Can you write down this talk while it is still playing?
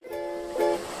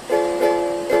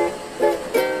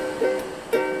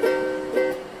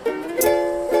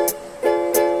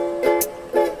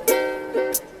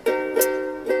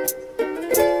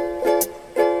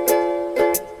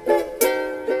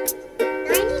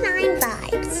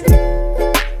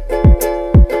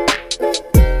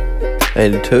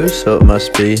82, so it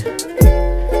must be.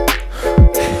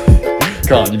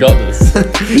 Come on, you got this.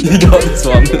 You got this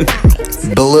one.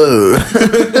 Blue.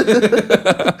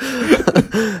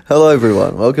 Hello,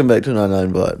 everyone. Welcome back to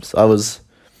 99 Vibes. I was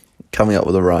coming up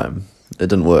with a rhyme. It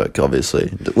didn't work,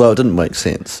 obviously. Well, it didn't make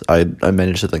sense. I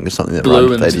managed to think of something that Blue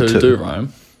rhymed and with 82. 2 do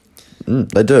rhyme.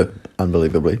 They do,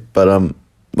 unbelievably. But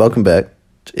welcome back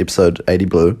to episode 80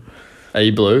 Blue.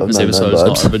 80 Blue. This 99 episode is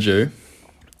not Vibes. overdue.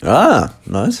 Ah,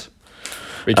 nice.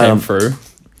 We came through.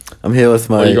 I'm here with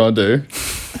What are you my going to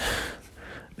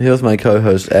do?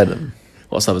 co-host Adam.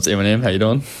 What's up, it's Eminem. How you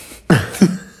doing?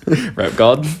 Rap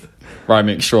God.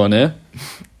 Rhyming extraordinaire.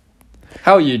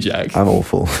 How are you, Jack? I'm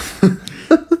awful.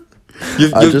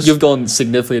 You've gone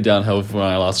significantly downhill from when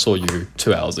I last saw you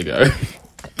 2 hours ago.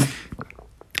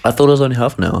 I thought it was only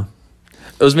half an hour.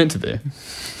 It was meant to be.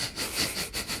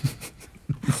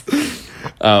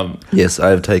 Yes, I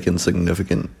have taken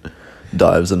significant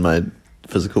dives in my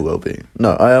physical well-being.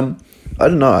 No, I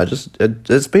don't know.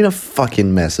 It's been a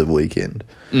fucking massive weekend,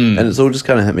 and it's all just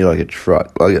kind of hit me like a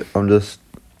truck. Like I'm just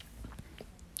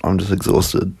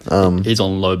exhausted. He's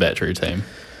on low battery team.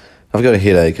 I've got a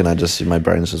headache, and my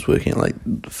brain's just working at like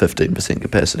 15%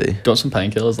 capacity. Do you want some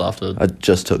painkillers after? I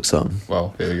just took some.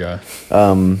 Well, here we go.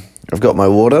 I've got my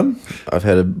water. I've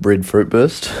had a red fruit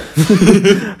burst.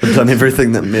 I've done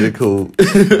everything that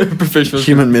Professional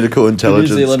human medical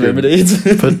intelligence New Zealand could remedies.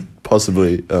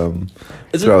 possibly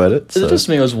Is throw at it. Is it just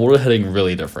me or is water hitting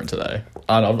really different today?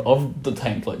 I've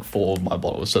tanked like 4 of my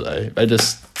bottles today.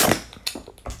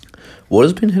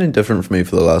 Water's been hitting different for me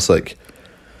for the last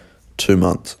 2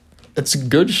 months. It's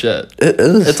good shit. It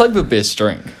is. It's like the best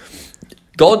drink.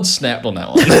 God snapped on that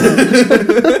one.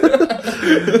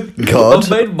 God. I've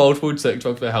made multiple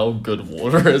TikToks about how good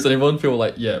water is, and everyone feel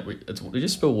like, yeah, did you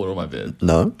just spill water on my bed?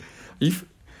 No.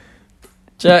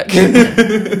 Jack.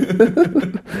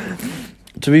 To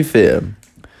be fair,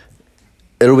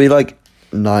 it'll be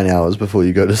 9 hours before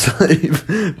you go to sleep,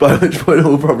 by which point it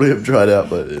will probably have dried out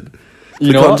by then. You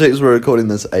For know context, we're recording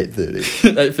this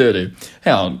 8:30. 8:30.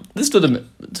 Hang on. This did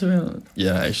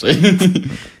yeah, actually.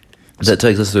 That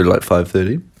takes us through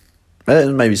 5:30.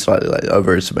 Maybe slightly late,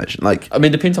 overestimation. I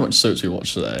mean, depends how much Suits we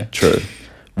watched today. True.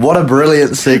 What a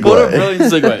brilliant segue. What a brilliant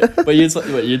segue. But you'd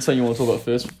saying you want to talk about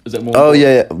first? Is that more? Oh,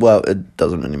 yeah. Well, it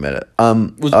doesn't really matter.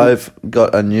 I've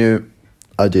got a new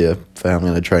idea for how I'm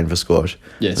going to train for squash.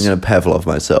 Yes. I'm going to Pavlov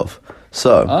myself.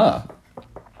 So,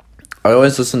 I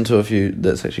always listen to a few...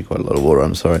 That's actually quite a lot of water,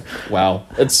 I'm sorry. Wow.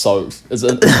 It's soaked. Is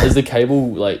the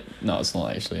cable, No, it's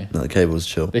not actually. No, the cable's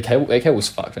chill. The cable's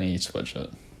fucked. I need to switch it.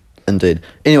 Indeed.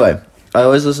 Anyway, I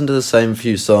always listen to the same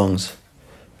few songs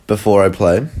before I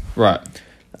play. Right.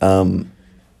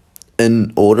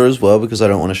 In order as well, because I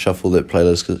don't want to shuffle that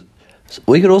playlist. Cause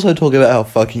we could also talk about how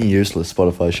fucking useless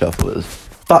Spotify Shuffle is.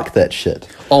 Fuck that shit.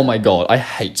 Oh my god, I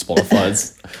hate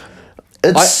Spotify's.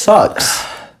 It sucks.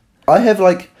 I have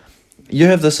you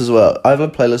have this as well. I have a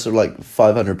playlist of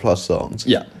 500 plus songs.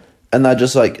 Yeah. And they're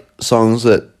just songs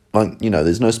that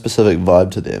there's no specific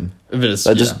vibe to them. They're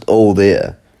just all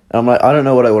there. And I'm I don't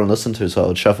know what I want to listen to, so I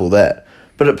would shuffle that.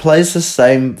 But it plays the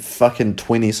same fucking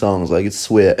 20 songs, I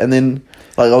swear. And then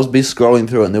I'll be scrolling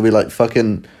through it and there'll be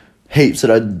fucking heaps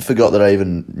that I forgot that I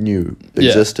even knew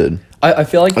existed. I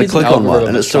feel like I click on one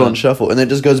and it's still on shuffle and it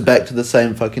just goes back to the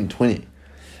same fucking 20.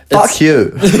 Fuck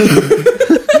you.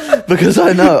 Because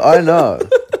I know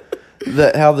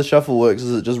that how the shuffle works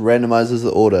is it just randomizes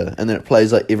the order and then it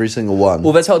plays every single one.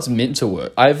 Well, that's how it's meant to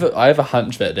work. I have a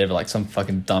hunch that they have some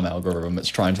fucking dumb algorithm that's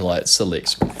trying to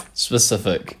select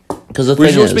specific. Because the we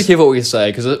thing should is, also be careful what we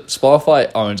say because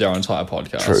Spotify owns our entire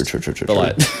podcast. True.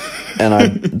 But and I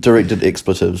directed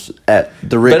expletives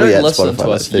directly at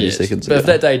Spotify 30 seconds ago. But if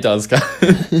that day does come,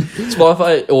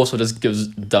 Spotify also just gives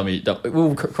dummy.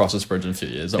 We'll cross this bridge in a few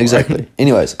years. Exactly. Worry.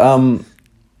 Anyways,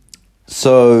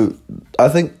 so I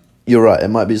think you're right. It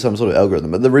might be some sort of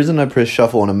algorithm. But the reason I press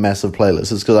shuffle on a massive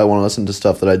playlist is because I want to listen to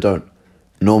stuff that I don't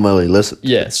normally listen to.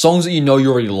 Yeah, songs that you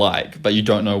already like, but you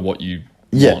don't know what you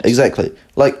want. Exactly.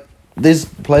 There's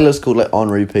playlists called on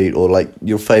repeat or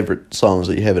your favorite songs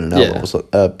that you have in an album or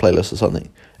playlist or something.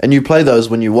 And you play those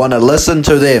when you want to listen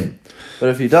to them. But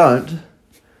if you don't,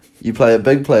 you play a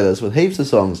big playlist with heaps of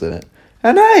songs in it.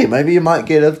 And hey, maybe you might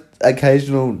get an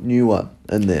occasional new one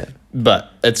in there.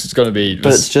 But it's going to be...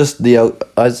 But it's just I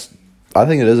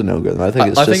think it is an algorithm. I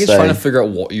think it's trying to figure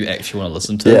out what you actually want to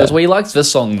listen to. Because he likes this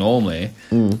song normally.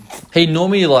 He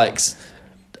normally likes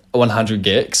 100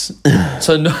 gigs.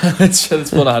 So no, let's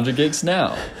put 100 gigs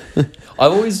now. I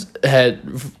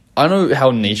know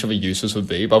how niche of a use this would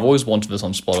be, but I've always wanted this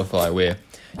on Spotify where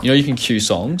you can queue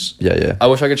songs. Yeah. I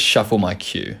wish I could shuffle my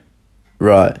queue.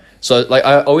 Right. So, like,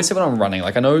 I always say when I'm running,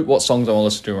 like, I know what songs I want to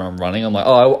listen to when I'm running. I'm like,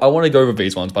 I want to go over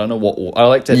these ones, but I don't know what I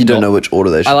like to. You don't know which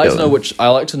order they should go in. I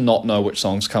like to not know which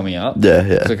song's coming up. Yeah.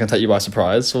 Because it can take you by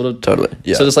surprise, sort of. Totally.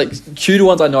 Yeah. So just like cue to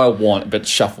ones I know I want, but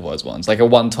shuffle those ones, like a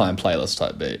one-time playlist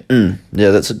type beat.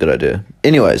 Yeah, that's a good idea.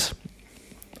 Anyways,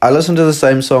 I listen to the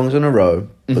same songs in a row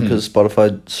because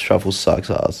Spotify Shuffle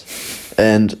sucks ass,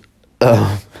 and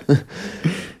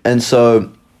and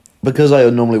so because I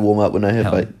normally warm up when I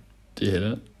have like. Do you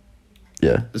hear it?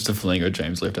 Yeah. It's the flamingo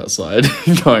James left outside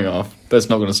going off. That's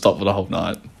not going to stop for the whole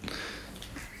night.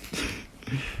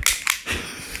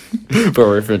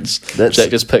 For reference,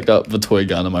 Jack just picked up the toy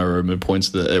gun in my room and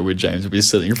pointed it at where James would be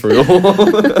sitting for a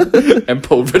while and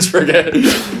pulled the trigger.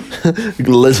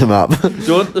 Lit him up. Do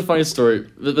you want the funny story?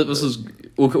 This is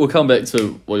we'll come back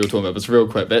to what you're talking about, but it's real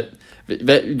quick.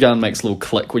 That gun makes a little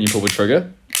click when you pull the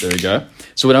trigger. There we go.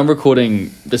 So when I'm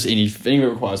recording this, anything that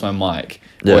requires my mic,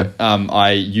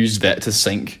 I use that to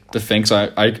sync the thing,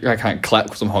 so I can't clap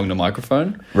because I'm holding the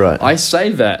microphone. Right. I say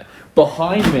that.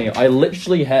 Behind me, I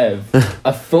literally have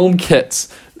a film kit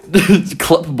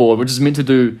clipboard, which is meant to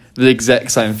do the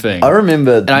exact same thing. I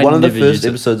remember one of the first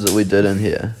episodes that we did in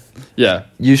here. Yeah.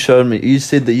 You showed me, you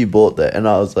said that you bought that, and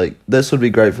I was like, this would be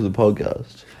great for the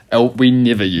podcast. We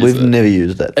never use it. We've never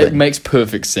used that thing. It makes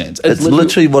perfect sense. It's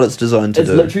literally what it's designed to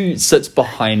do. It literally sits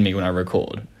behind me when I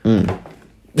record.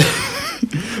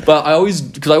 But I always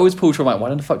pull through, I'm like,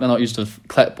 why the fuck did I not use the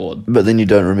clapboard? But then you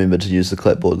don't remember to use the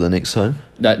clapboard the next time?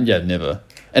 Never.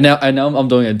 And now I'm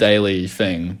doing a daily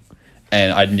thing,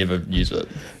 and I'd never use it.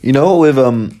 You know what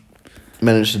we've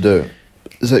managed to do?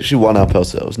 Is actually one-up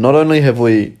ourselves. Not only have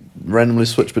we randomly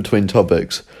switched between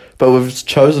topics, but we've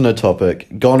chosen a topic,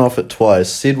 gone off it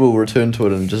twice, said we'll return to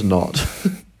it, and just not.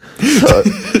 So,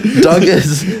 Doug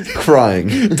is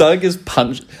crying. Doug's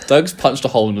punched a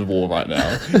hole in the wall right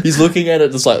now. He's looking at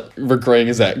it just like regretting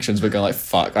his actions, but going like,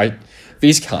 fuck,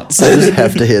 these cunts. I just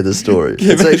have to hear the story.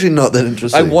 It's actually not that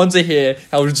interesting. I want to hear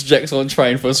how Jack's on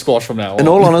train for a squash from now on. In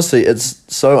all honesty, it's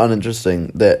so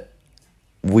uninteresting that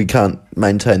we can't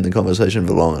maintain the conversation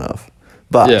for long enough.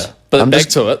 But I'm back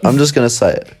to it. I'm just going to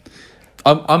say it.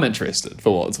 I'm interested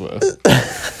for what it's worth.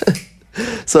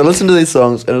 So I listen to these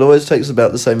songs, and it always takes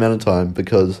about the same amount of time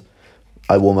because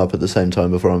I warm up at the same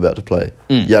time before I'm about to play.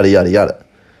 Yada, yada, yada.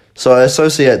 So I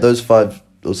associate those 5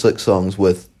 or 6 songs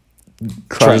with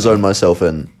trying to zone myself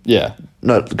in. Yeah.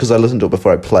 No, because I listen to it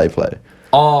before I play.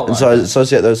 Oh, right. And so I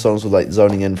associate those songs with like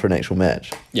zoning in for an actual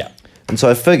match. Yeah. And so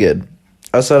I figured,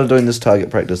 I started doing this target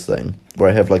practice thing where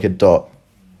I have like a dot.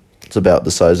 It's about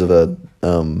the size of a...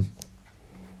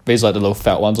 These like the little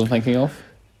fat ones I'm thinking of?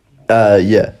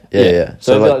 Yeah.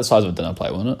 So it'd be like the size of a dinner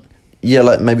plate, wouldn't it? Yeah,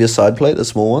 like maybe a side plate, the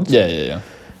small ones. Yeah.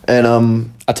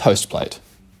 And a toast plate.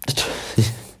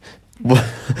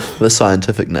 The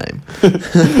scientific name.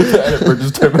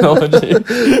 British terminology.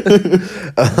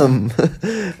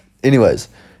 Anyways,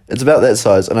 it's about that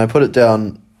size, and I put it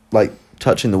down like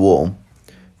touching the wall,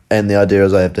 and the idea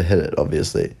is I have to hit it,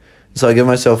 obviously. So I give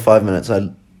myself 5 minutes. I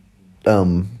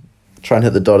try and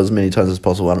hit the dot as many times as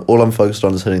possible, and all I'm focused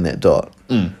on is hitting that dot.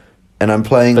 And I'm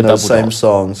playing those same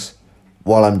songs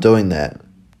while I'm doing that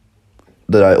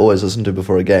I always listen to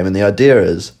before a game. And the idea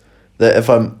is that if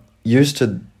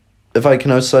I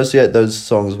can associate those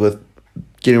songs with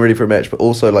getting ready for a match, but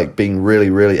also like being really,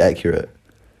 really accurate,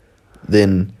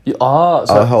 then I'll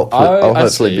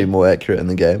hopefully be more accurate in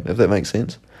the game, if that makes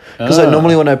sense. Because like,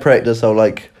 normally when I practice, I'll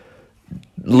like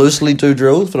loosely do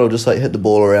drills, but I'll just like hit the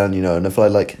ball around, and if I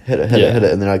like hit it,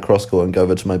 and then I cross court and go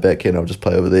over to my backhand, I'll just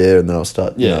play over there, and then I'll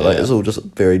start, it's all just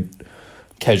very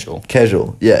casual.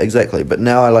 Yeah, exactly. But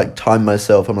now I like time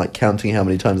myself. I'm like counting how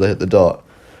many times I hit the dot,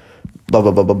 blah,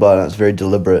 blah, blah, blah, blah, and it's very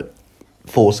deliberate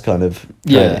force kind of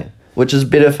training, which is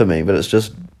better for me, but it's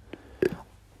just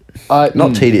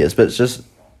not tedious, but it's just,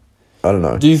 I don't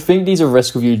know. Do you think there's a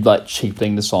risk of you like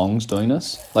cheapening the songs doing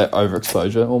this? Like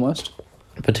overexposure almost?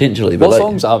 Potentially, but what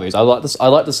songs are these? I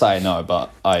like to say no,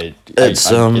 but I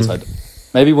guess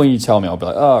maybe when you tell me, I'll be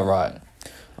like, oh right.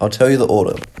 I'll tell you the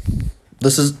order.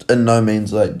 This is in no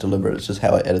means like deliberate. It's just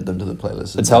how I added them to the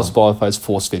playlist. It's how Spotify's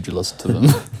force-fed you listen to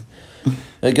them.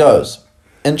 It goes: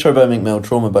 Intro by Meek Mill,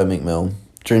 Trauma by Meek Mill,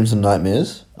 Dreams and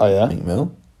Nightmares. Oh yeah, Meek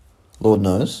Mill. Lord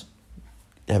Knows.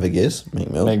 Have a guess, Meek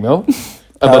Mill. Meek Mill.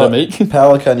 A bit of Meek.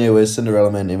 Power, Kanye West,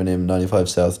 Cinderella Man, Eminem, 95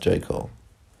 South, J. Cole.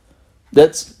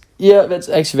 That's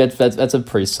a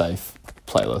pretty safe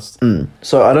playlist.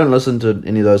 So I don't listen to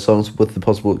any of those songs with the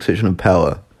possible exception of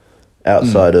Power,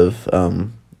 outside of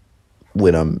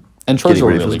when I'm Intro's getting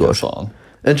ready a really for good squash. song.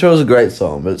 Intro is a great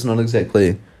song, but it's not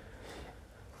exactly.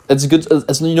 It's good.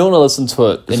 You don't want to listen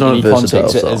to it in any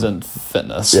context. It isn't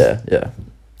fitness. Yeah.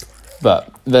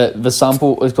 But the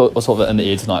sample is called the In the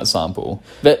Air Tonight sample.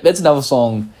 That's another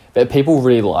song that people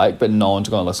really like, but no one's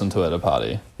going to listen to at a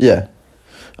party. Yeah.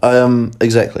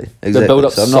 Exactly. The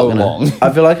build-up's so long.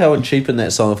 I feel like I would cheapen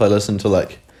that song if I listened to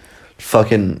like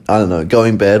fucking, I don't know,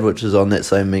 Going Bad, which is on that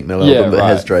same Meek Mill album, but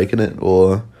has Drake in it,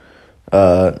 or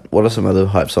what are some other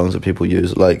hype songs that people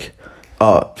use? Like,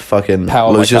 fucking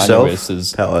Power Lose Yourself. Power is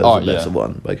that's the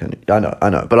one by Kanye. I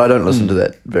know, but I don't listen to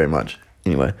that very much.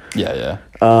 Anyway. Yeah.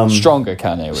 Stronger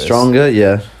Kanye West. Stronger,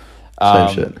 yeah.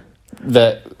 Same shit.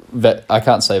 That I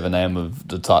can't say the name of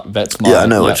the type. That's my. Yeah, I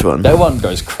know which one. That one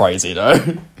goes crazy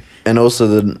though. And also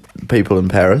the people in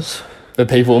Paris. The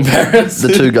people in Paris.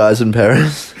 The two guys in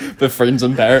Paris. The friends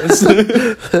in Paris.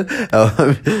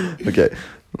 Okay,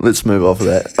 let's move off of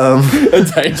that. A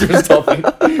dangerous topic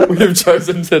we have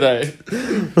chosen today.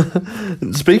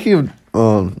 Speaking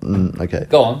of... okay.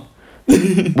 Go on.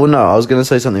 Well, no, I was going to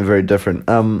say something very different.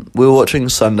 We were watching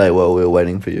Sunday while we were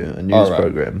waiting for you, a news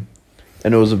program.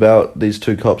 And it was about these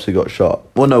two cops who got shot.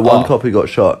 Well, no, one cop who got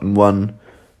shot and one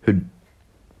who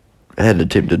had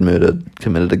attempted murder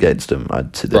committed against him.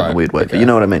 I'd said that in a weird way, but you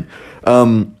know what I mean.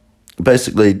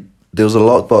 Basically, there was a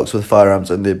lockbox with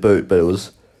firearms in their boot, but they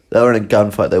were in a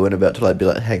gunfight. They weren't about to be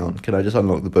like, hang on, can I just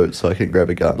unlock the boot so I can grab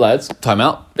a gun? Lads, time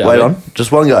out. Wait on.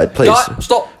 Just one guy, please.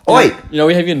 Stop. Wait. You know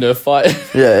we have your Nerf fight.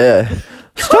 Yeah.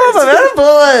 Stop, I'm out of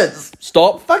bullets.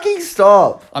 Stop. Fucking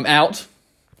stop. I'm out.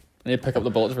 I need to pick up the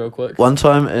bullets real quick. One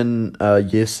time in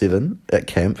year 7 at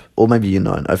camp, or maybe year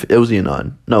 9. It was year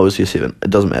 9. No, it was year 7. It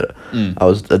doesn't matter. I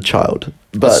was a child.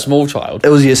 But a small child. It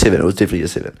was year 7. It was definitely year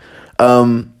 7.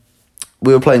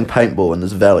 We were playing paintball in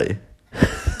this valley.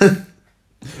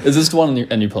 Is this the one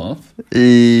in New Plymouth?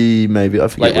 Maybe. I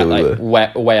forget where we were.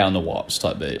 Way on the Watts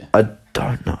type beat. I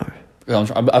don't know.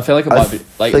 I feel like it might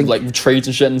be like trees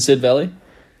and shit in said valley.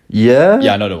 Yeah?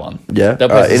 Yeah, I know the one. Yeah?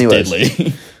 That place is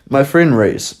deadly. My friend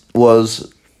Reese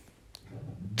was,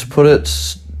 to put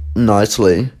it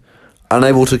nicely,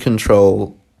 unable to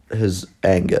control his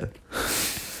anger.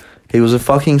 He was a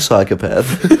fucking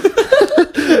psychopath.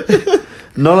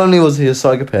 Not only was he a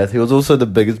psychopath, he was also the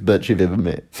biggest bitch you've ever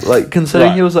met. Like,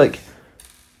 considering he was like...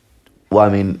 Well, I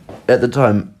mean, at the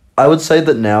time, I would say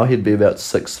that now he'd be about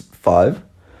 6'5".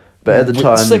 But at the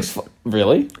time...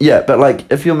 Really? Yeah, but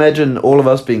like, if you imagine all of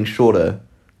us being shorter...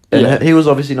 And he was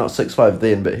obviously not 6'5"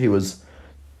 then, but he was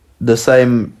the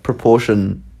same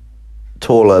proportion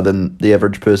taller than the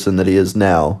average person that he is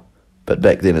now, but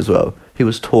back then as well. He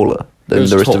was taller than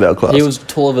the rest of our class. He was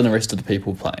taller than the rest of the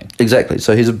people playing. Exactly.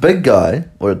 So he's a big guy,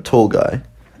 or a tall guy.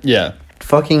 Yeah.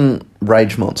 Fucking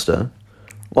rage monster.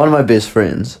 One of my best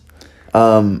friends.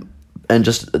 And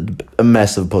just a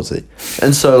massive pussy.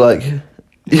 And so, like,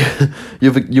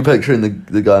 you're picturing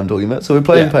the guy I'm talking about. So we're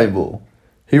playing paintball.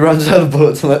 He runs out of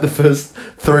bullets in like the first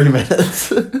 3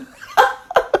 minutes. And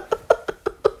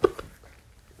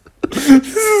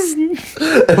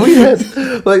we had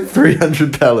like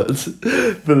 300 pallets for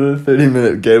the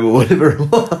 30-minute game or whatever it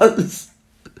was.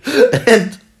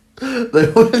 And they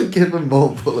wouldn't give him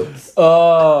more bullets.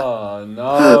 Oh,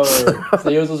 no. So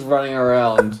he was just running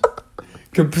around,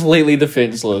 completely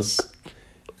defenseless,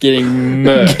 getting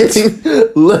murked. Getting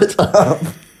lit up.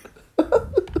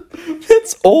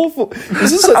 It's awful.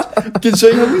 This is such... Can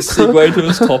you how we segue to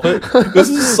this topic? This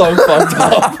is so fucked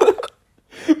up.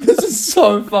 This is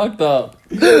so fucked up.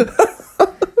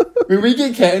 When we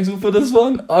get cancelled for this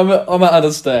one, I'm gonna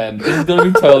understand. It's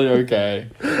gonna be totally okay.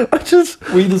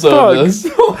 We deserve this.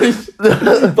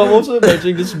 But I'm also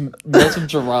imagining this massive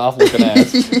giraffe looking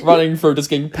ass running through, just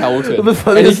getting pelted. The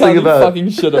funniest thing about fucking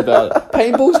shit about it.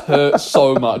 Paintballs hurt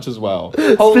so much as well.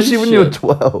 Especially when you're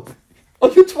 12.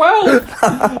 Oh, you're 12!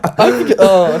 I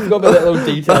forgot about that little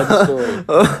detail of the story.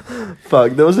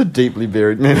 Fuck, that was a deeply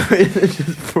buried memory. It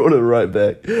just brought it right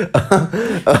back. We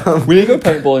need to go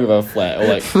paintballing with our flat. Or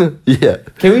like, yeah.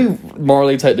 Can we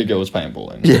morally take the girls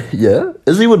paintballing? Yeah.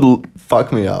 Izzy would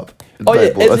fuck me up. Oh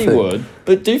yeah, Izzy would.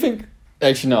 But do you think...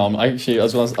 Actually, no. I was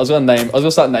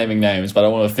gonna start naming names, but I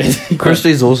don't want to offend.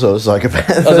 Christy's also a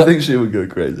psychopath. I think she would go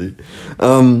crazy.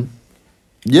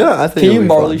 Yeah, I think. Can you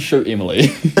morally shoot Emily?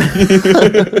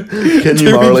 Can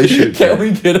you morally shoot? Can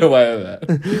we get away with that?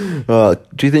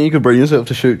 Do you think you could bring yourself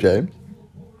to shoot James?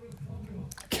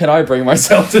 Can I bring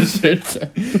myself to shoot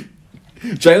James?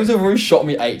 James have already shot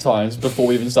me 8 times before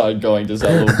we even started going to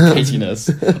that little pettiness.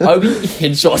 I would be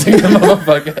headshotting the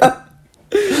motherfucker.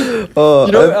 You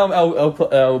know,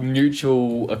 our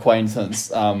mutual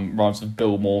acquaintance rhymes with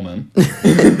Bill Mormon.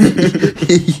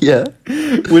 Yeah.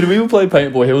 When we were playing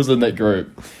paintball, he was in that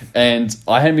group, and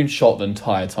I hadn't been shot the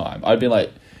entire time. I'd been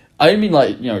like, I didn't mean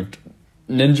like,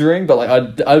 ninjaing, but like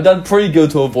I've done pretty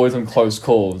good to avoid some close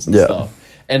calls and stuff.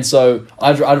 And so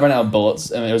I'd run out of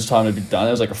bullets, and it was time to be done.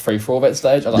 It was like a free-for-all at that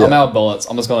stage. I was like, I'm out of bullets.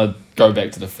 I'm just going to go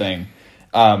back to the thing.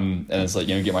 And it's like,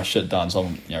 get my shit done. So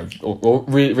I'm,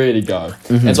 ready to go.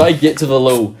 Mm-hmm. And so I get to the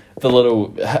little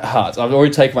hut. I've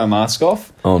already taken my mask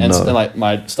off. Oh, and no. So, like,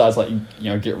 my star's like,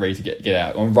 get ready to get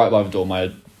out. I'm right by the door.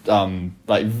 My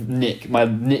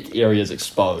neck area is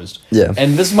exposed. Yeah.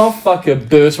 And this motherfucker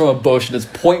bursts from a bush and it's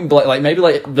point blank, like maybe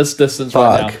like this distance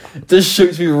right now. Just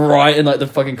shoots me right in like the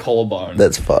fucking collarbone.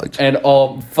 That's fucked. And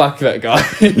fuck that guy.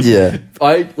 Yeah.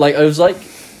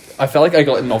 I felt like I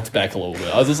got knocked back a little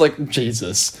bit. I was just like,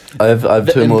 Jesus. I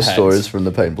have two more stories from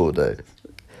the paintball day.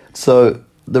 So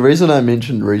the reason I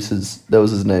mentioned Reese's, that was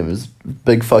his name, is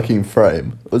Big Fucking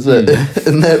Frame. Was it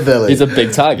in that valley? He's a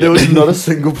big target. There was not a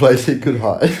single place he could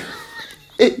hide.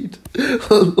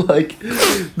 Like,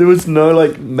 there was no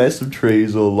like massive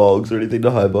trees or logs or anything to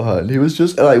hide behind. He was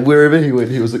just like, wherever he went,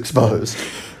 he was exposed.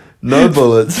 No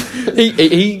bullets.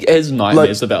 He has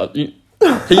nightmares about.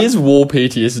 He is war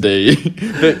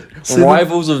PTSD, but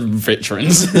rivals of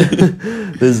veterans.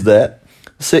 There's that.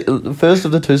 The first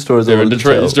of the two stories they're in the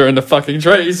trees. They're in the fucking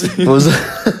trees.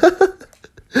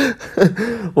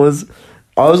 was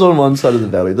I was on one side of the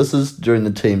valley. This is during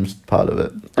the team's part of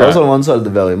it. I was on one side of the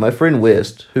valley. My friend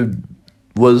West, who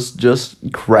was just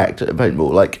cracked at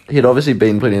paintball. Like, he'd obviously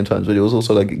been plenty of times, but he was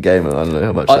also like a gamer. I don't know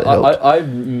how much that helped. I've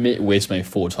met West maybe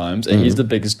 4 times, and he's the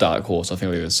biggest dark horse I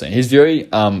think we've ever seen. He's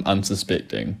very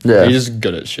unsuspecting. Yeah. He's just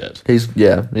good at shit. I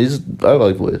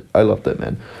like West. I love that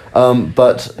man.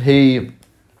 But he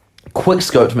quick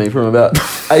scoped me from about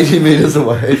 80 meters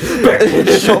away and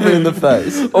shot me in the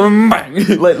face. Oh, man.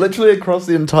 Like, literally across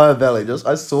the entire valley.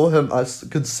 I saw him, I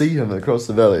could see him across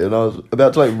the valley, and I was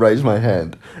about to like raise my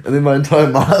hand, and then my entire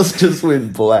mask just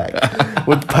went black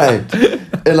with paint,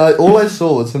 and all I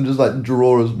saw was him just like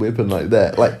draw his weapon like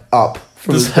that, like up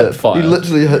from his hip. Fire. He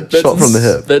literally shot from the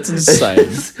hip. That's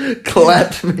insane.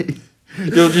 Clapped me.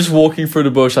 You're just walking through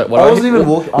the bush like, I wasn't even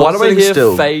walking. Why do I hear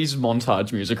phase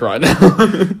montage music right now?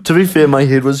 To be fair, my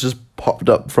head was just popped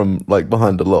up from like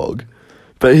behind a log,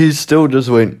 but he still just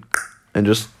went and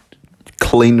just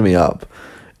cleaned me up.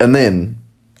 And then,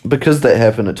 because that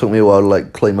happened, it took me a while to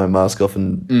like clean my mask off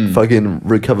and fucking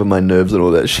recover my nerves and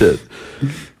all that shit.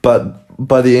 But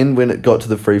by the end, when it got to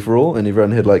the free-for-all and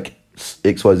everyone had like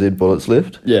XYZ bullets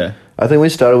left, I think we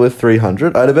started with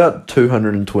 300. I had about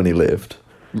 220 left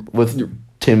with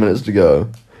 10 minutes to go,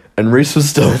 and Reese was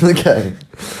still in the game,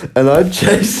 and I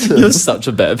chased him. You're such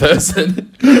a bad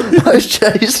person. I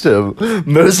chased him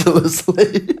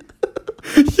mercilessly.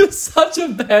 You're such a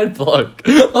bad bloke.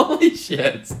 Holy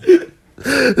shit.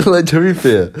 Like, to be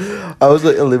fair, I was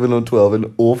like 11 or 12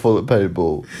 and awful at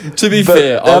paintball. To be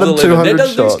fair, out of 200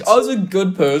 shots, I was a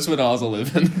good person when I was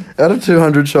 11. Out of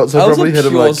 200 shots, I probably hit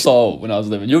him like soul when I was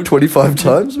 11. You 25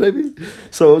 times maybe.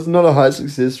 So it was not a high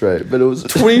success rate, but it was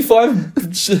 25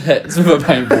 hits with a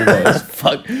paintball. Guys.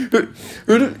 Fuck.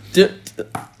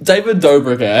 David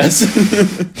Dobrik ass.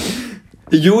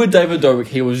 You were David Dobrik.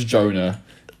 He was Jonah.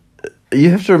 You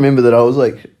have to remember that I was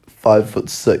like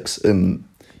 5'6" in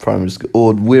primary school,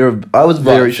 or I was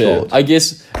very short. I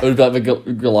guess it would be like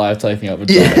the Goliath taking up a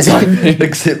giant.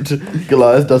 Except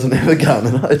Goliath doesn't have a gun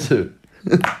and I do.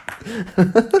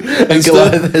 And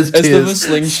Goliath has tears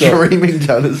streaming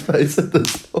down his face at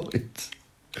this point.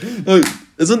 No,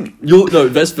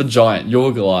 that's the giant.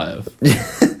 You're Goliath.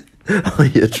 Oh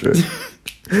yeah, true.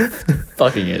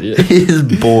 Fucking idiot. He is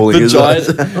bawling. The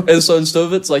giant, and so instead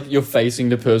of it's like you're facing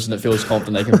the person that feels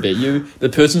confident they can beat you, the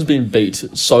person's been beat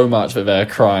so much that they're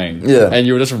crying. Yeah. And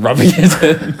you're just rubbing it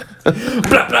in.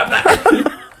 Blah, blah, blah.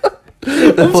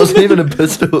 It wasn't even a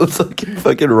pistol, it was like a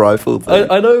fucking rifle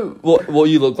thing. I know what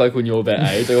you look like when you're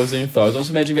that age. Like, I was in photos. I was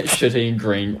imagining that shitty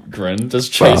green grin,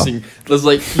 just chasing. There's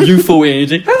like youthful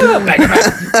energy. Bang, bang.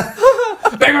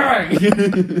 Bang,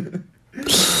 bang.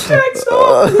 Jack,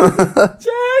 stop!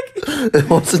 Jack! It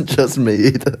wasn't just me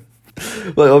either.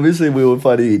 Like, obviously we were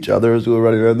fighting each other as we were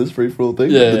running around this free-for-all thing.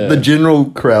 Yeah, the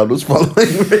general crowd was following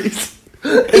Reese.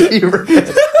 He ran.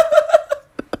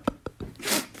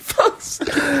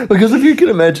 Because if you can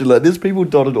imagine, like, there's people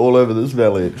dotted all over this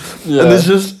valley. Yeah. And there's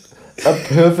just a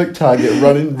perfect target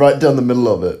running right down the middle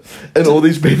of it. And all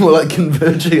these people are, like,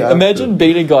 converging after. Imagine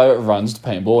being a guy that runs to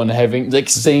paintball and having, like,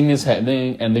 seeing this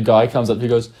happening, and the guy comes up and he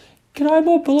goes, "Can I have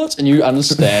more bullets?" And you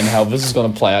understand how this is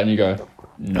going to play out, and you go,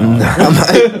 "No,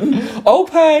 I'll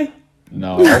pay."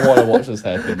 No, I want to watch this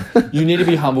happen. You need to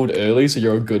be humbled early, so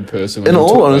you're a good person. In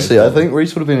all honesty, I think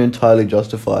Reese would have been entirely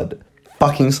justified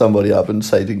fucking somebody up and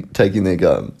taking their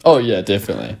gun. Oh yeah,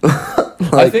 definitely.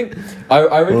 Like,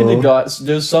 I reckon the guys,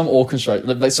 there's some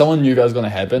orchestration, like someone knew that was going to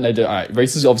happen. They did, all right,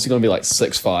 Reese is obviously going to be like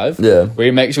 6'5". Yeah. Where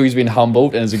you make sure he's been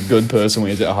humbled and is a good person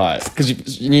when he's at height.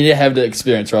 Because you need to have the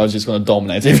experience or else he's just going to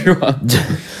dominate everyone.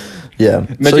 Yeah.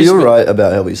 So you're right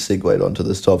about how we segued onto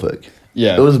this topic.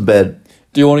 Yeah. It was bad.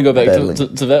 Do you want to go back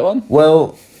to that one?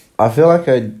 Well, I feel like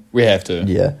we have to.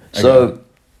 Yeah. Okay. So,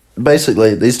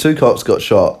 basically, these two cops got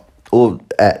shot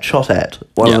at.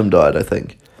 One of them died, I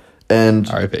think. And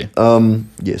R.I.P.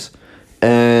 Yes.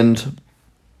 And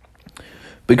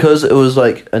because it was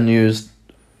like a news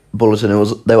bulletin,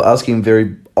 they were asking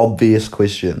very obvious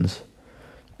questions.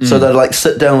 So they'd like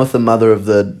sit down with the mother of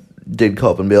the dead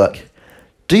cop and be like,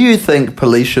 "Do you think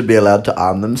police should be allowed to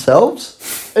arm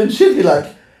themselves?" And she'd be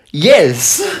like,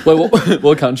 "Yes." Wait,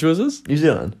 what country was this? New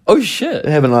Zealand. Oh shit! It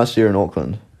happened last year in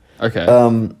Auckland. Okay.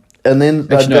 And then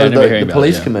they'd go to the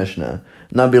police commissioner,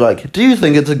 and they'd be like, "Do you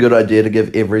think it's a good idea to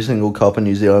give every single cop in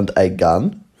New Zealand a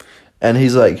gun?" And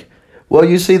he's like, "Well,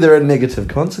 you see, there are negative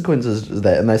consequences to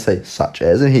that." And they say, "Such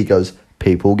as?" And he goes,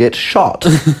 "People get shot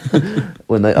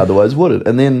when they otherwise wouldn't."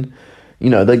 And then,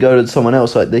 they go to someone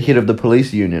else, like the head of the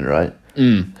police union, right?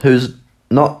 Who's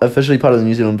not officially part of the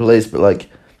New Zealand Police, but like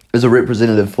is a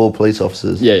representative for police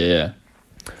officers. Yeah.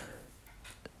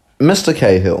 Mr.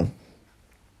 Cahill,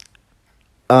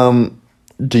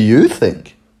 do you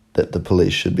think that the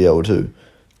police should be able to,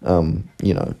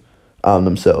 arm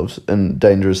themselves in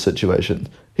dangerous situations?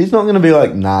 He's not going to be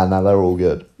like, nah, they're all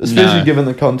good. Especially given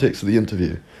the context of the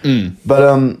interview.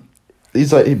 But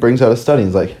he's like, he brings out a study.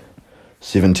 He's like,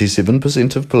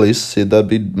 77% of police said they'd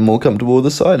be more comfortable with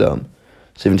a sidearm.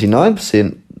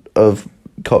 79% of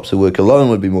cops who work alone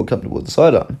would be more comfortable with the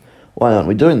sidearm. Why aren't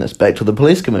we doing this? Back to the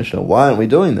police commissioner. Why aren't we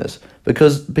doing this?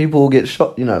 Because people will get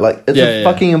shot, it's a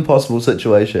fucking impossible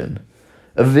situation.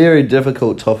 A very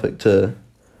difficult topic to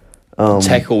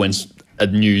tackle in a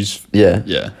news. Yeah.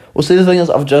 Yeah. Well, see, the thing is,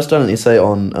 I've just done an essay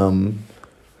on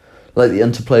the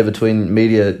interplay between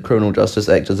media, criminal justice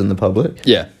actors and the public.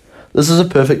 Yeah. This is a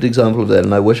perfect example of that,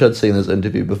 and I wish I'd seen this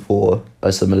interview before I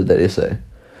submitted that essay.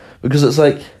 Because it's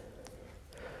like,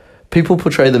 people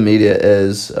portray the media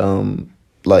as, how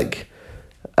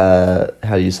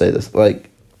do you say this? Like,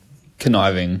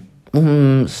 conniving.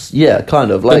 Yeah, kind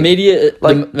of. Like, the media...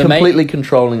 completely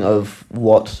controlling of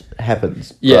what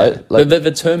happens, yeah, right? Like,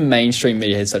 the term mainstream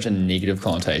media has such a negative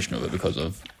connotation of it because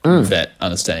of that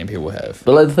understanding people have.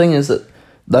 But the thing is that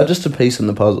they're just a piece in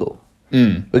the puzzle.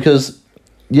 Because,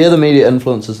 the media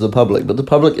influences the public, but the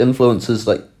public influences,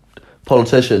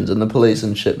 politicians and the police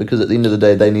and shit, because at the end of the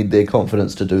day, they need their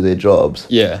confidence to do their jobs.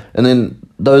 Yeah. And then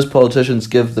those politicians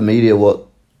give the media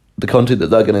the content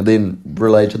that they're going to then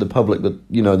relay to the public, that,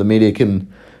 the media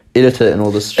can edit it and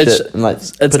all this shit and, portray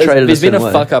it in a certain way. There's been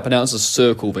a fuck up and now it's a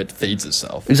circle that feeds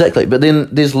itself. Exactly. But then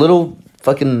there's little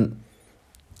fucking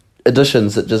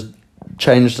additions that just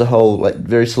change the whole,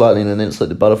 very slightly, and then it's like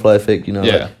the butterfly effect,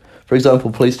 Yeah. For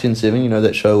example, Police 10-7,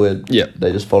 that show where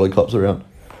they just follow cops around.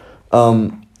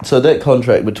 So that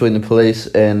contract between the police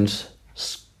and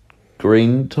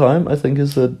Screen Time, I think,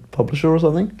 is the publisher or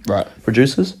something. Right.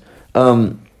 Producers.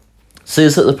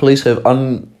 Says that the police have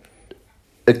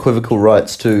unequivocal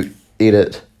rights to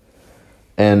edit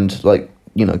and,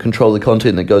 control the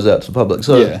content that goes out to the public.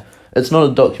 So it's not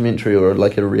a documentary or, a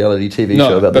reality TV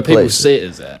show about the police. But people see it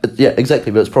as that. Yeah,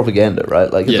 exactly, but it's propaganda, right?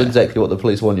 It's exactly what the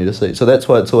police want you to see. So that's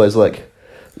why it's always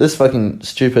this fucking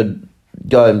stupid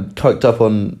guy coked up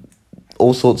on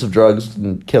all sorts of drugs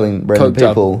and killing random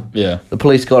people. Yeah. The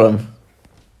police got him.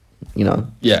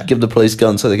 Give the police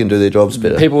guns so they can do their jobs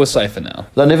better. People are safer now.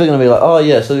 They're never going to be like, oh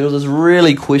yeah, so there was this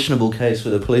really questionable case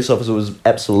where the police officer was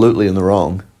absolutely in the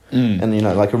wrong. And,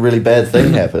 a really bad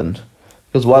thing happened.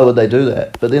 Because why would they do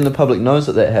that? But then the public knows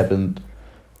that happened,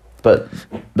 but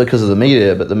because of the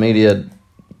media. But the media,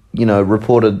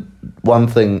 reported one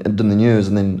thing in the news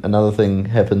and then another thing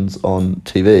happens on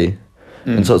TV.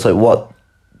 And so it's what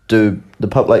do the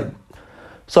public...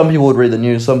 Some people would read the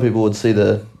news, some people would see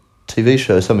the TV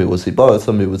show, some people would see both,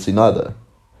 some people would see neither.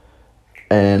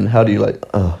 And how do you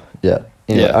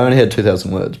Anyway, I only had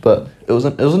 2,000 words, but it was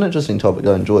an interesting topic.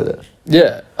 I enjoyed it.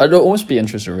 Yeah, I'd almost be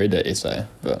interested to read that essay,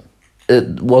 but...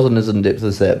 It wasn't as in-depth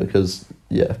as that because,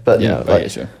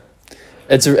 sure.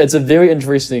 It's a very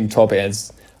interesting topic, and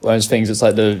it's one of those things, it's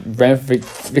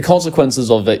the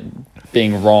consequences of it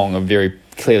being wrong are very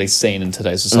clearly seen in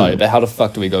today's society, but how the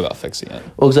fuck do we go about fixing it?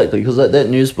 Well, exactly, because that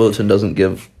news bulletin doesn't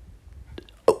give...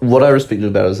 What I respected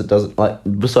about it is it doesn't,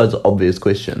 besides obvious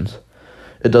questions,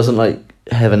 it doesn't,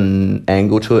 have an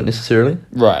angle to it necessarily.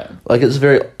 Right. It's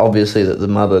very obviously that the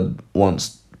mother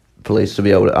wants police to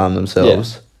be able to arm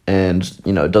themselves. and,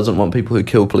 you know, doesn't want people who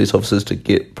kill police officers to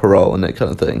get parole and that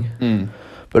kind of thing.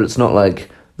 But it's not like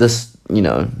this, you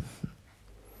know,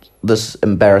 this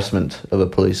embarrassment of a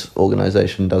police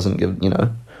organisation doesn't give, you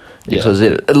know, because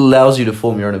it allows you to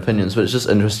form your own opinions, but it's just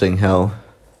interesting how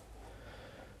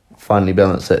finely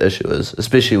balanced that issue is,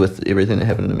 especially with everything that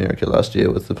happened in America last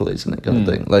year with the police and that kind of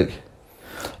thing. Like,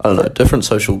 I don't know, different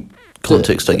social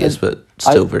context, I guess, but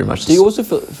still very much. Do you also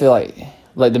feel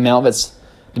like the amount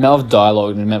of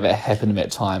dialogue and the amount that happened in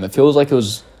that time? It feels like it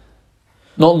was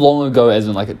not long ago, as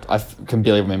in like I can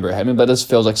barely remember it happening, but this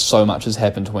feels like so much has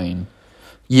happened between.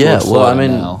 Yeah, well, I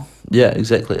mean, yeah,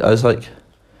 exactly. I was like,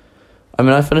 I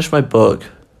mean, I finished my book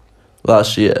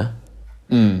last year.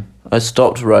 I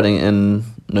stopped writing in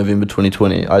November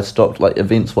 2020. I stopped, like,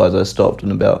 events-wise, I stopped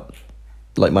in about,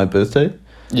 like, my birthday.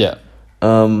 Yeah.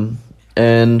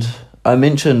 And I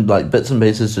mentioned, like, bits and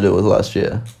pieces to do with last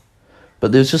year.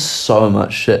 But there's just so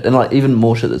much shit. And, like, even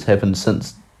more shit that's happened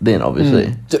since then,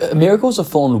 obviously. America was a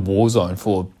full-on war zone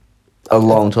for a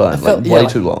long time. Way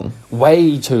too long.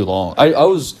 Way too long. I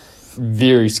was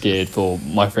very scared for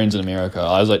my friends in America.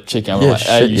 I was like checking out,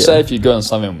 say if you go on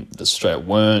something that straight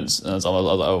weren't, and I was like,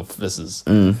 oh, this is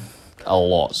a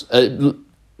lot.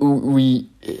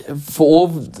 For all,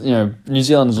 you know, New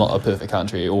Zealand is not a perfect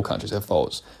country. All countries have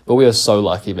faults, but we are so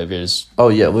lucky that there's. Oh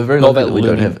yeah, we're very lucky that we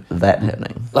don't have that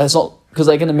happening. Like, it's not because,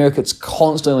 like, in America, it's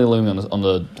constantly looming on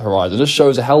the horizon. It just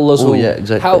shows how little. Oh yeah,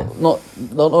 exactly. How not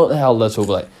how little,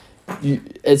 but like,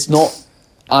 it's not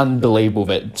unbelievable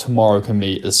that tomorrow can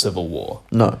be a civil war.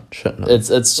 No, shit, no.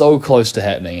 It's so close to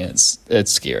happening. It's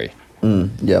scary.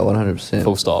 Yeah, 100%.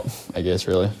 Full stop, I guess,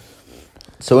 really.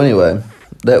 So anyway,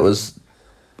 that was.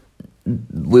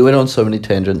 We went on so many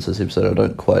tangents this episode. I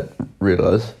don't quite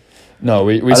realise. No,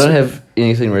 we I don't have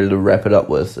anything ready to wrap it up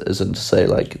with, as in to say,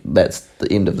 like, that's the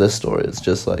end of this story. It's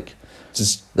just like,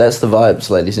 that's the vibes,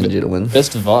 ladies and gentlemen. That's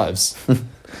the vibes.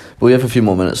 But we have a few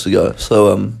more minutes to go.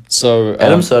 So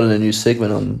Adam started a new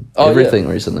segment on everything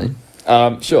recently.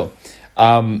 Sure.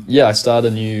 I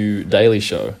started a new daily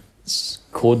show. It's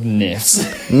called Nefs.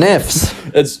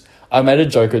 Nefs. I made a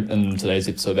joke in today's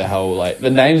episode about how, like, the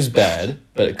name's bad,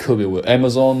 but it could be.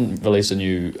 Amazon released a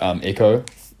new Echo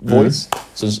voice.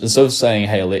 So instead of saying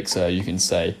 "Hey Alexa," you can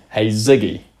say "Hey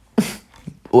Ziggy."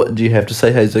 What do you have to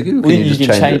say? "Hey Ziggy"? Or can you just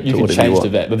change it to whatever you want? To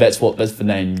that, but that's the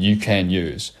name you can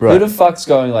use. Right. Who the fuck's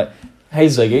going like, "Hey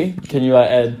Ziggy, can you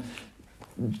add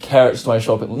carrots to my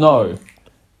shopping?" No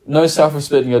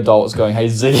self-respecting adults going, "Hey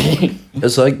Ziggy."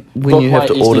 It's like when you have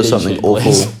to order something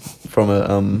awful from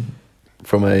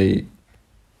a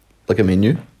like a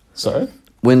menu. Sorry?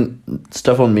 When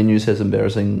stuff on menus has an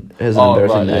embarrassing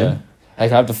name. Yeah. Hey,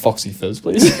 can I have the Foxy Fizz,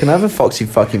 please? Can I have a Foxy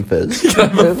fucking Fizz? Can I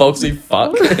have a Foxy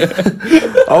Fuck?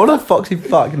 I want a Foxy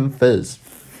fucking Fizz.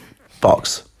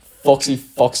 Foxy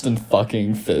Foxton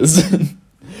fucking Fizz.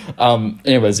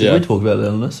 Anyways, yeah. Did we talk about that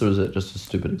on this, or is it just a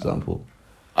stupid example?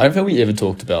 I don't think we ever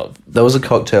talked about... That was a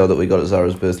cocktail that we got at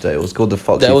Zara's birthday. It was called the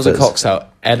Foxy Fizz. That was a cocktail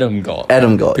Adam got.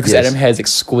 Because Adam has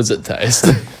exquisite taste.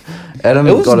 Adam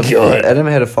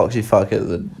had a Foxy Fuck at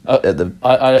the cocktail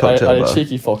bar. I had a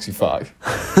cheeky Foxy Fuck.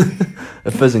 A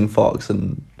fizzing fox,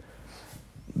 and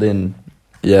then,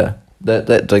 yeah,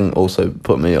 that thing also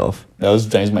put me off. That was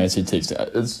James Macy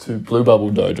texting. It's to Blue Bubble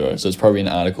Dojo, so it's probably an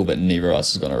article that neither of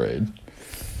us is going to read.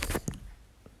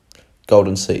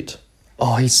 Golden Seat.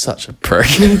 Oh, he's such a prick.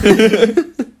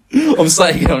 I'm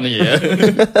saying it on the air.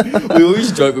 We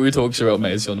always joke when we talk shit about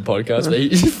Macy on the podcast, but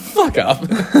he fuck up.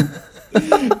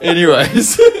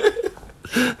 Anyways.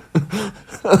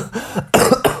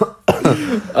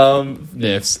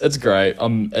 Nefs, it's great.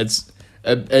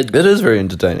 It is very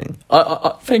entertaining.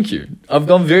 I thank you. I've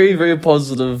gone very, very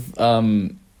positive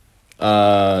feedback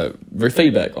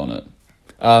on it.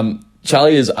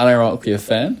 Charlie is unironically a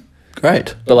fan.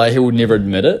 Great. But, like, he would never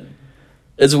admit it.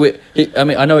 It's weird.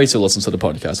 I know he still listens to the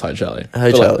podcast. Hi, Charlie.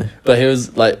 Hey, Charlie. But he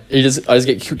was like, I just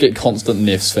get constant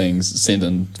Nefs things sent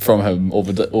in from him all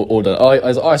the.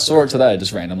 I saw it today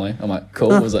just randomly. I'm like, cool.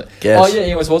 Was it? Guess. Oh yeah.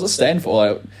 Anyways, what does it stand for?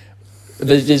 Like,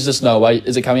 there's just no way.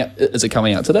 Is it coming out? Is it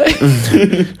coming out today?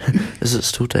 Is it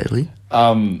still daily?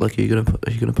 Like, are you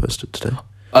gonna post it today?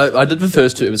 I did the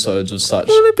first 2 episodes of such.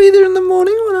 Will it be there in the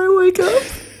morning when I wake up?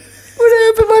 When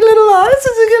I open my little eyes,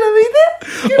 is it gonna be there?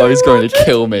 He's going to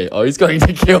kill me. He's going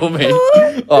to kill me.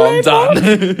 I'm done.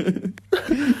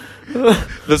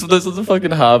 This is a fucking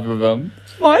hard with him.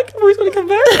 Mike, he's going to come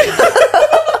back.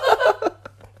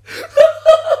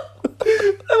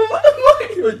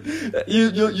 Mike, you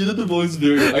did the voice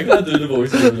very. I can't do the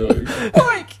voice you're doing.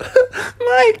 Mike.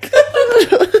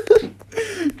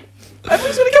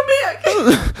 He's going to come back.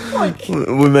 Mike.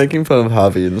 We're making fun of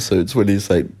Harvey in Suits when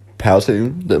he's like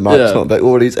pouting that Mark's not back,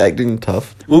 or he's acting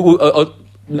tough.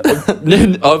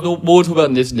 I've more to talk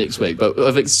about this next week, but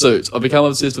I think Suits. I've become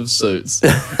obsessed with Suits.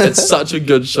 It's such a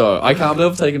good show. I can't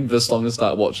believe I've taken this long to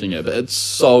start watching it, but it's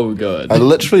so good. I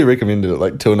literally recommended it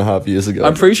like 2.5 years ago.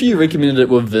 I'm pretty sure you recommended it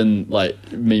within like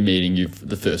me meeting you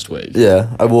the first week.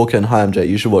 Yeah, I walk in, hi, I'm Jake,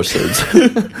 you should watch Suits.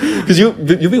 Because you've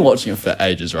been watching it for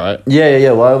ages, right?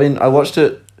 Yeah. Well, I mean, I watched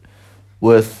it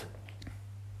with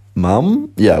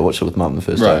Mum. Yeah, I watched it with Mum the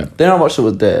first time. Then I watched it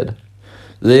with Dad.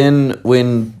 Then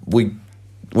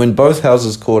when both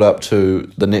houses caught up to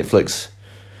the Netflix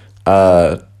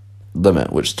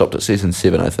limit, which stopped at season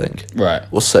 7, I think. Right.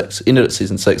 Or 6. Ended at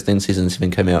season 6, then season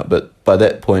 7 came out. But by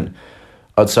that point,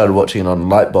 I'd started watching it on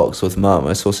Lightbox with Mum.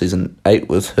 I saw season 8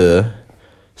 with her.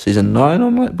 Season 9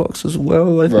 on Lightbox as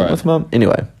well, I think, with Mum.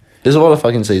 Anyway, there's a lot of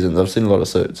fucking seasons. I've seen a lot of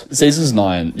Suits. Season's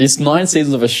 9. There's 9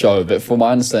 seasons of a show, but from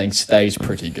my understanding, stays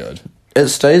pretty good. It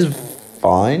stays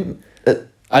fine.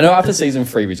 I know after season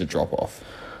 3 there's a drop off.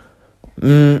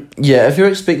 Yeah, if you're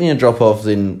expecting a drop off,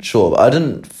 then sure. But I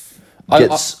didn't. I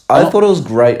thought it was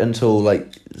great until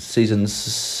like season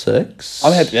 6.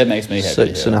 I'm happy. That makes me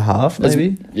happy. 6.5,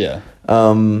 maybe. Yeah.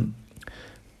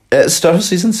 At the start of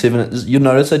season 7, you'll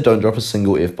notice they don't drop a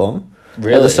single F-bomb.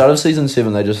 Really? At the start of season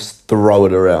 7, they just throw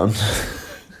it around.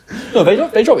 No,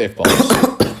 they drop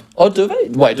F-bombs. Oh, do they?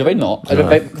 Wait, do they not?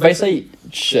 No. They say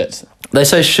shit. They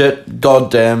say shit,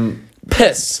 goddamn,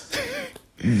 piss.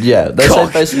 Yeah, they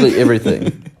say basically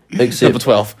everything. Except number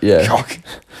 12. Yeah.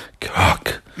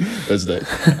 Cock. That's it.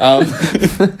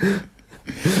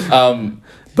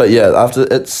 But yeah, after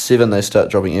it's 7, they start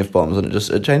dropping F-bombs, and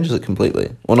it changes it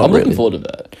completely. Well, not I'm really. looking forward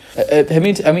to that.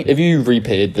 Have you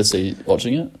repaired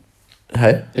watching it?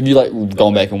 Hey? Have you like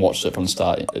gone back and watched it from the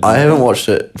start? I haven't watched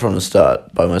it from the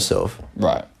start by myself.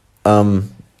 Right.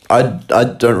 I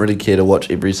don't really care to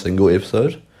watch every single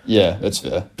episode. Yeah, that's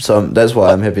fair. So that's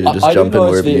why I'm happy to just jump in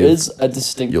wherever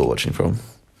you're watching from.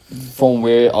 From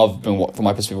where I've been, from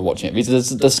my perspective of watching it,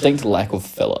 there's a distinct lack of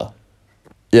filler.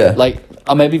 Yeah. Like,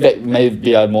 maybe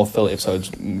I had more filler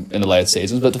episodes in the later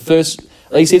seasons, but the first,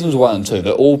 like, seasons 1 and 2,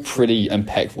 they're all pretty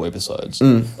impactful episodes.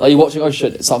 Like, you're watching, oh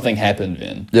shit, something happened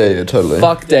then. Yeah, totally.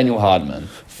 Fuck Daniel Hardman.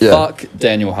 Yeah. Fuck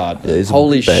Daniel Hardman. Yeah, he's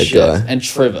holy a bad shit. guy. And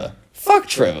Trevor. Fuck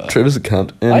Trevor. Trevor's a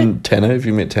cunt. And Tanner, have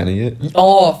you met Tanner yet?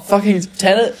 Oh, fucking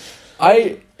Tanner.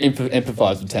 I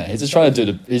empathize with Tanner. He's just trying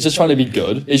to be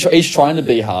good. He's trying to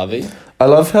be Harvey. I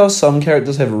love how some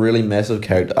characters have really massive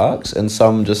character arcs and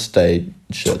some just stay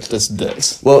shit. Just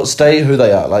dicks. Well, stay who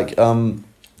they are. Like,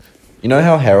 you know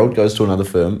how Harold goes to another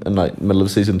firm in like middle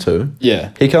of season 2?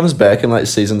 Yeah. He comes back in like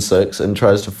season 6 and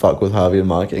tries to fuck with Harvey and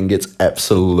Mike and gets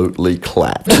absolutely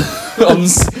clapped. I'm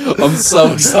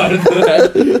so excited for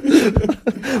that.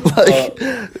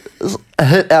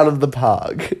 Hit out of the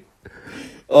park.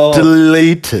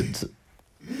 Deleted.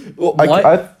 Well,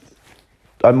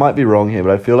 I might be wrong here,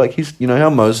 but I feel like he's... You know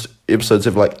how most episodes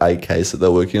have like a case that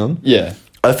they're working on? Yeah.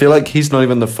 I feel like he's not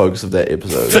even the focus of that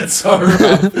episode. That's so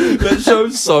rough. That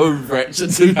show's so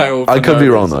wretched to Harold. I could be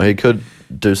wrong though. He could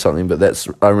do something, but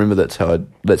I remember that's how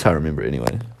I remember it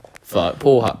anyway. Fuck,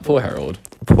 poor Harold.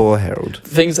 Poor Harold.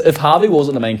 If Harvey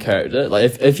wasn't the main character,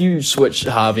 like if you switch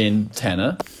Harvey and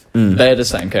Tanner, they're the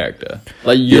same character.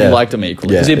 Like you'd like them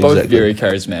equally because they're both very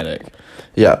charismatic.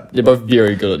 Yeah, they're both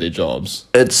very good at their jobs.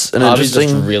 It's an Harvey's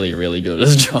interesting. Just really, really good at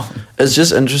his job. It's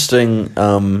just interesting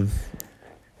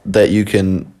that you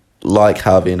can like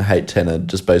Harvey and hate Tanner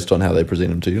just based on how they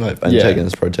present him to you, like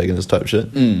antagonist, protagonist type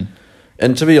shit.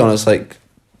 And to be honest, like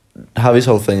Harvey's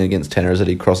whole thing against Tanner is that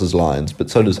he crosses lines,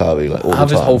 but so does Harvey. Like all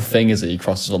Harvey's the time. whole thing is that he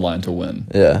crosses a line to win.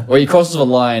 Yeah, or he crosses a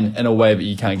line in a way that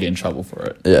you can't get in trouble for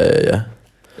it. Yeah.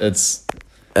 It's.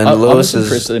 And Lewis I'm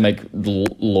impressed that they make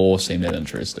law seem that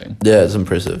interesting. Yeah, it's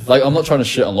impressive. Like, I'm not trying to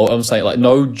shit on law. I'm saying, like,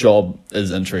 no job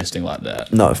is interesting like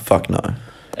that. No, fuck no.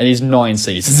 And he's 9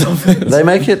 seasons of it. They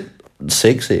make it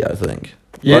sexy, I think.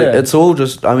 Yeah. Like, it's all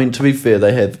just... I mean, to be fair,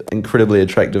 they have incredibly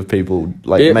attractive people,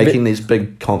 like, making these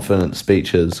big, confident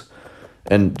speeches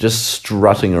and just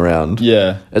strutting around.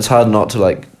 Yeah. It's hard not to,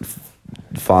 like,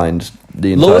 find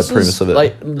the entire premise of it.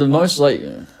 Like, the most, like...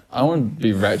 I don't want to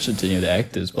be ratchet to any of the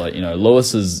actors, but, you know,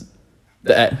 Lewis is...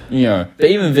 but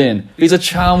even then, he's a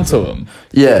charm to him.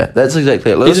 Yeah, that's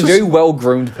exactly it. He's a very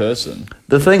well-groomed person.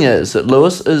 The thing is that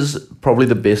Lewis is probably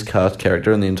the best cast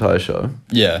character in the entire show.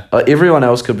 Yeah. Everyone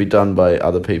else could be done by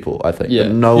other people, I think. Yeah.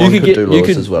 But no one could do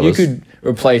Lewis as well. You could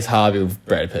replace Harvey with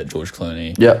Brad Pitt, George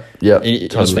Clooney. Yeah. Totally.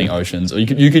 Just being Oceans. Or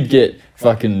you could get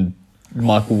fucking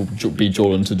Michael B.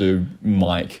 Jordan to do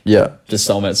Mike. Yeah. Just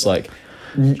someone that's like...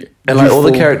 And like all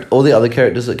the other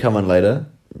characters that come in later,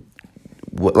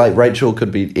 like Rachel could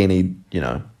be any, you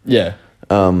know. Yeah.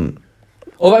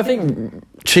 Well, I think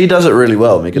she does it really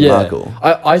well, Meghan Markle.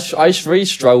 I really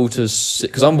struggle to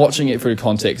because I'm watching it through the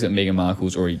context that Meghan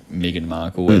Markle's already Meghan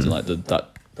Markle, as in like that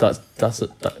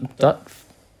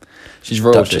she's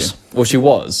royalty. Duchess. Well, she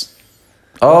was.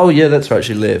 Oh yeah, that's right.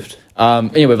 She left.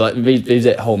 Anyway, but like there's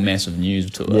that whole massive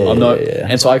news to it.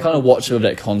 And so I kind of watch it with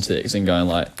that context and going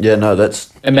like, yeah, no,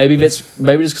 that's and maybe just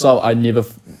because I never.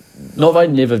 Not that I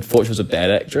never thought she was a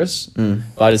bad actress, but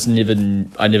I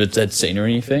never had seen her or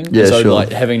anything. Yeah, so sure.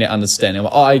 like having that understanding,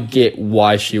 like, I get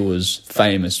why she was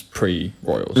famous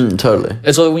pre-Royals. Totally.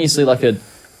 It's like when you see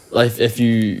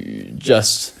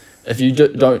if you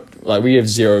don't like, we have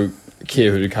zero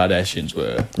care who the Kardashians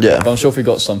were. Yeah. But I'm sure if we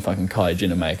got some fucking Kylie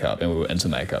Jenner makeup and we were into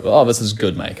makeup, this is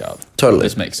good makeup. Totally.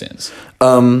 This makes sense.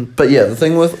 But yeah, the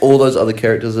thing with all those other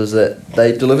characters is that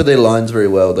they deliver their lines very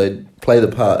well. They play the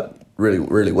part really,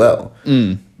 really well.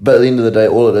 But at the end of the day,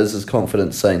 all it is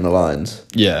confidence saying the lines.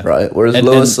 Yeah. Right? Whereas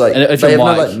Lewis, they have no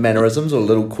like mannerisms or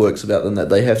little quirks about them that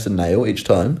they have to nail each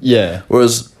time. Yeah.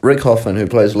 Whereas Rick Hoffman, who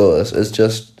plays Lewis, is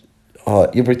just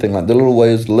everything, like the little way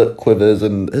his lip quivers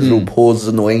and his little pauses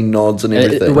and the way he nods and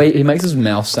everything. The way he makes his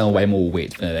mouth sound way more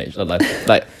wet than it actually,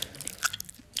 like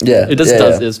yeah. It just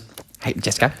does this. Hey,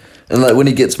 Jessica. And like when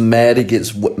he gets mad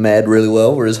mad really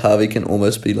well, whereas Harvey can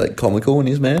almost be like comical when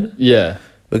he's mad. Yeah.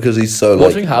 Because he's so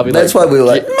watching Harvey. That's why we were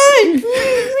like,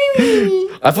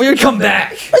 I thought you'd come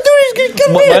back. I thought he was going to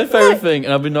come back. My favorite thing,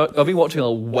 and I've been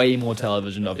watching way more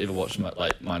television than I've ever watched my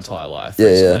entire life.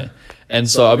 Yeah. And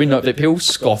so I've been noticing that people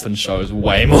scoff in shows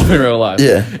way more in real life.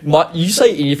 Yeah. You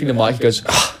say anything to Mike, he goes,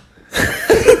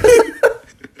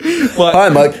 Hi,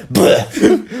 Mike.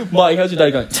 Mike, how's your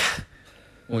day going?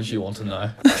 What do you want to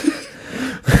know?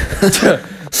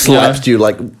 Slaps you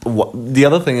like. The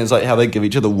other thing is like how they give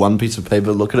each other one piece of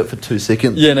paper, look at it for 2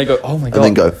 seconds. Yeah, and they go, oh my god. And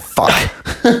then go, fuck.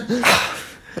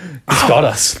 He's got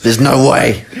us. There's no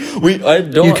way.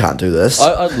 You can't do this.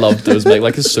 I'd love to make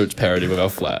like a Suits parody with our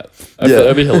flat.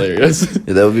 That'd be hilarious.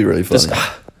 Yeah, that would be really funny.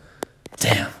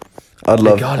 Damn. I'd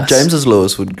love James as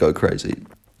Lewis would go crazy.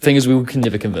 Thing is, we can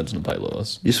never convince him to play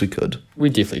Lewis. Yes, we could. We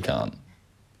definitely can't.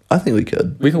 I think we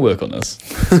could. We can work on this.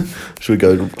 Should we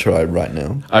go try right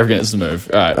now? I reckon it's the move.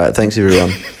 All right. Thanks, everyone.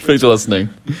 Thanks for listening.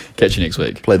 Catch you next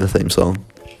week. Play the theme song.